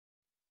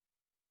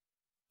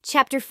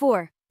Chapter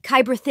 4.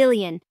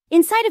 Kybrathilion.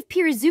 Inside of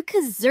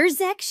Pirazuka's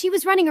Zurzek, she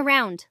was running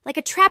around, like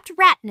a trapped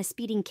rat in a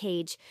speeding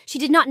cage. She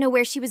did not know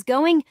where she was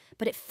going,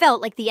 but it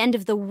felt like the end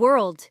of the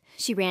world.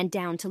 She ran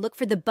down to look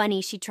for the bunny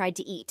she tried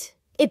to eat.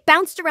 It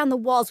bounced around the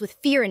walls with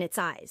fear in its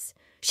eyes.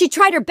 She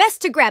tried her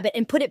best to grab it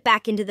and put it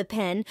back into the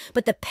pen,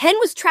 but the pen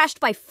was trashed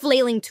by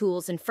flailing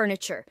tools and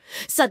furniture.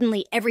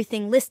 Suddenly,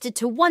 everything listed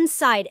to one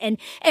side and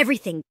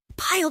everything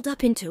piled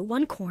up into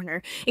one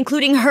corner,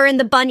 including her and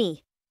the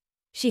bunny.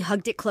 She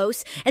hugged it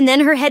close, and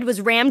then her head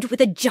was rammed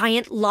with a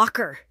giant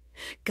locker.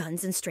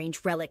 Guns and strange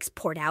relics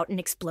poured out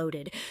and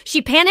exploded.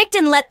 She panicked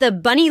and let the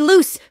bunny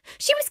loose.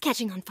 She was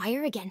catching on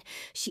fire again.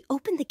 She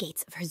opened the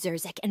gates of her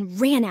Zurzek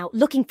and ran out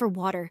looking for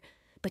water.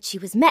 But she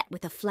was met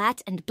with a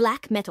flat and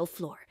black metal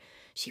floor.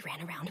 She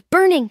ran around,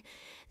 burning.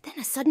 Then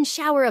a sudden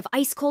shower of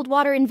ice-cold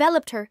water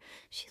enveloped her.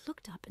 She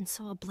looked up and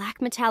saw a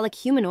black metallic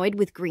humanoid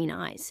with green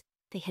eyes.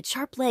 They had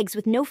sharp legs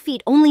with no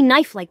feet, only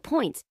knife-like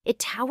points. It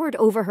towered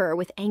over her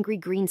with angry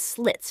green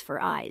slits for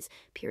eyes.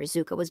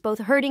 Pirazuka was both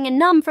hurting and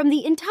numb from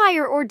the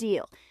entire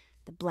ordeal.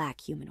 The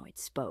black humanoid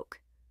spoke.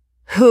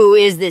 "Who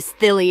is this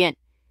Thilian?"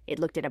 It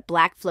looked at a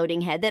black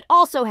floating head that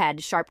also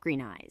had sharp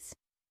green eyes.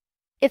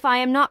 "If I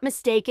am not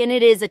mistaken,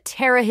 it is a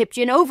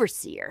Terrahyptian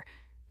overseer,"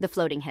 the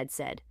floating head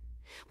said.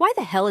 "Why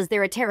the hell is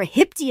there a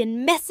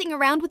Terrahyptian messing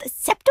around with a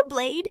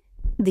septoblade?"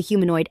 the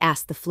humanoid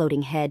asked the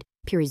floating head.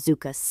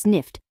 Pirazuka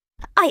sniffed.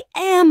 "I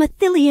am a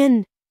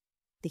Thilian."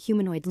 The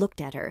humanoid looked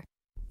at her.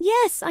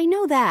 "Yes, I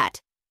know that.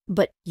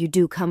 But you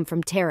do come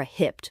from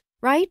Terrahypt,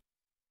 right?"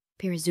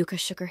 Pirazuka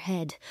shook her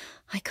head.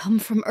 "I come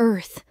from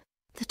Earth."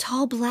 The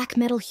tall black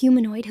metal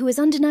humanoid, who is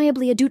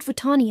undeniably a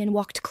Dutvutanian,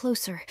 walked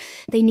closer.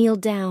 They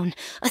kneeled down.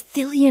 "A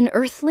Thilian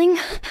earthling?"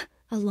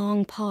 A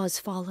long pause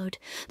followed.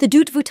 The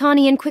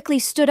Dutvutanian quickly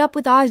stood up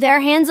with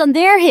their hands on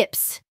their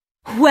hips.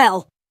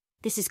 "Well,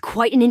 this is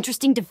quite an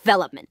interesting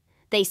development,"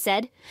 they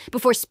said,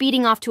 before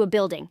speeding off to a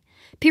building.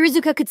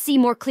 Pirazuka could see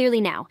more clearly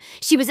now.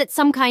 She was at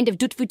some kind of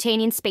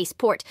Dutvutanian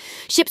spaceport.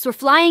 Ships were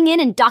flying in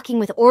and docking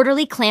with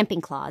orderly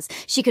clamping claws.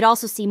 She could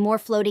also see more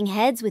floating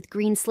heads with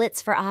green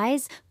slits for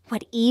eyes.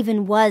 What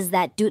even was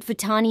that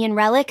Dutvutanian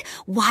relic?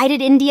 Why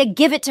did India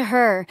give it to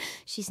her?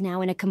 She's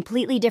now in a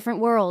completely different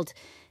world.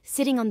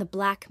 Sitting on the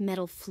black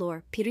metal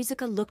floor,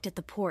 Pirazuka looked at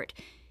the port.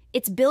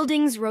 Its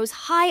buildings rose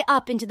high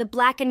up into the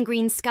black and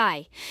green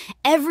sky.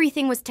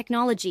 Everything was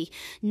technology,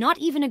 not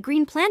even a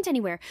green plant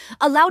anywhere.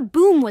 A loud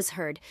boom was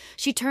heard.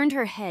 She turned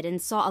her head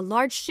and saw a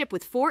large ship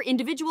with 4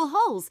 individual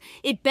hulls.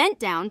 It bent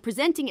down,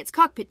 presenting its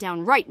cockpit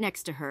down right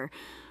next to her.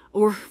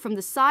 Or from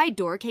the side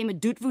door came a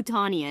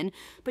Dutvutanian,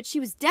 but she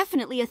was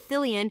definitely a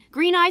Thilian,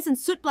 green eyes and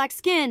soot-black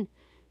skin.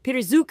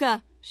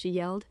 "Pirazuka!" she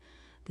yelled.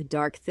 The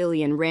dark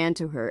Thilian ran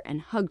to her and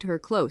hugged her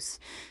close.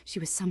 She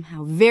was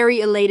somehow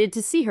very elated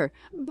to see her.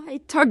 "By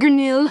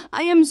Targarnil,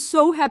 I am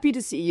so happy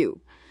to see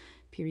you."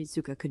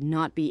 Pirazuka could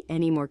not be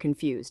any more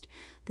confused.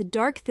 The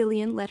dark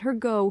Thilian let her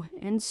go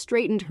and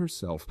straightened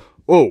herself.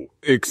 "Oh,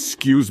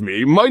 excuse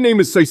me. My name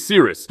is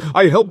SYRSA.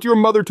 I helped your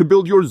mother to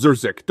build your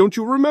Zurzek. Don't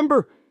you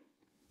remember?"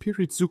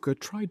 Pirazuka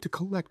tried to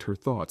collect her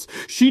thoughts.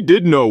 She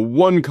did know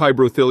one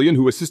Kybrathilian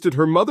who assisted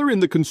her mother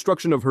in the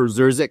construction of her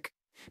Zurzek.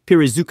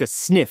 Pirazuka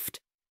sniffed.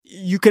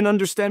 "You can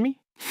understand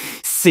me?"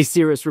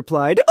 SYRSA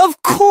replied.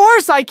 "Of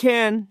course I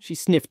can," she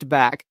sniffed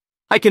back.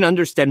 "I can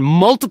understand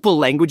multiple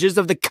languages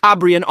of the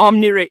Cabrian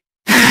Omnirace."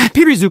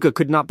 Pirazuka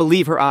could not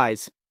believe her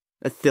eyes.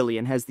 A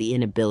Thilian has the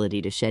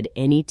inability to shed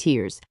any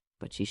tears,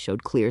 but she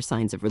showed clear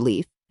signs of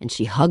relief, and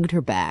she hugged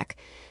her back.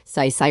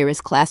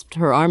 SYRSA clasped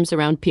her arms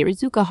around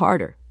Pirazuka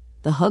harder.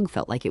 The hug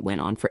felt like it went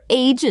on for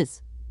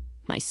ages.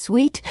 "My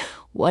sweet,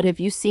 what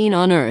have you seen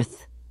on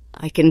Earth?"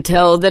 "I can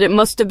tell that it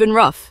must have been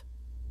rough."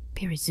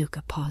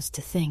 Pirazuka paused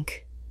to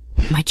think.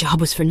 "My job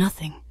was for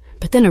nothing,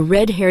 but then a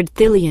red-haired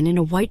Thilian in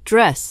a white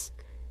dress."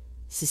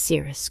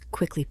 SYRSA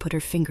quickly put her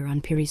finger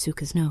on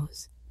Pirazuka's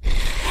nose.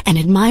 "An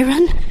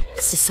Admiran?"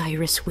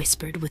 SYRSA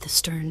whispered with a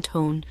stern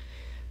tone.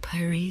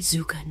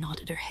 Pirazuka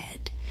nodded her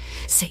head.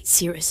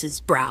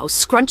 SYRSA's brow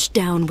scrunched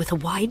down with a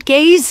wide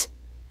gaze.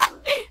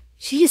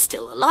 "She is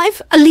still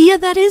alive? Aliyah,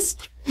 that is?"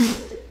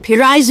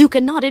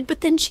 Pirazuka nodded,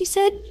 but then she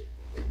said,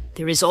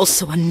 "There is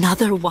also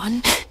another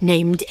one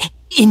named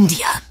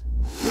India."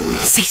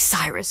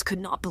 SYRSA could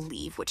not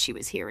believe what she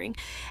was hearing.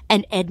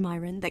 An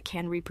Admiran that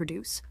can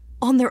reproduce.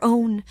 On their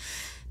own.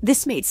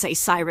 This made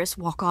SYRSA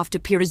walk off to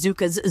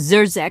Pirazuka's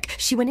Zurzek.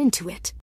 She went into it.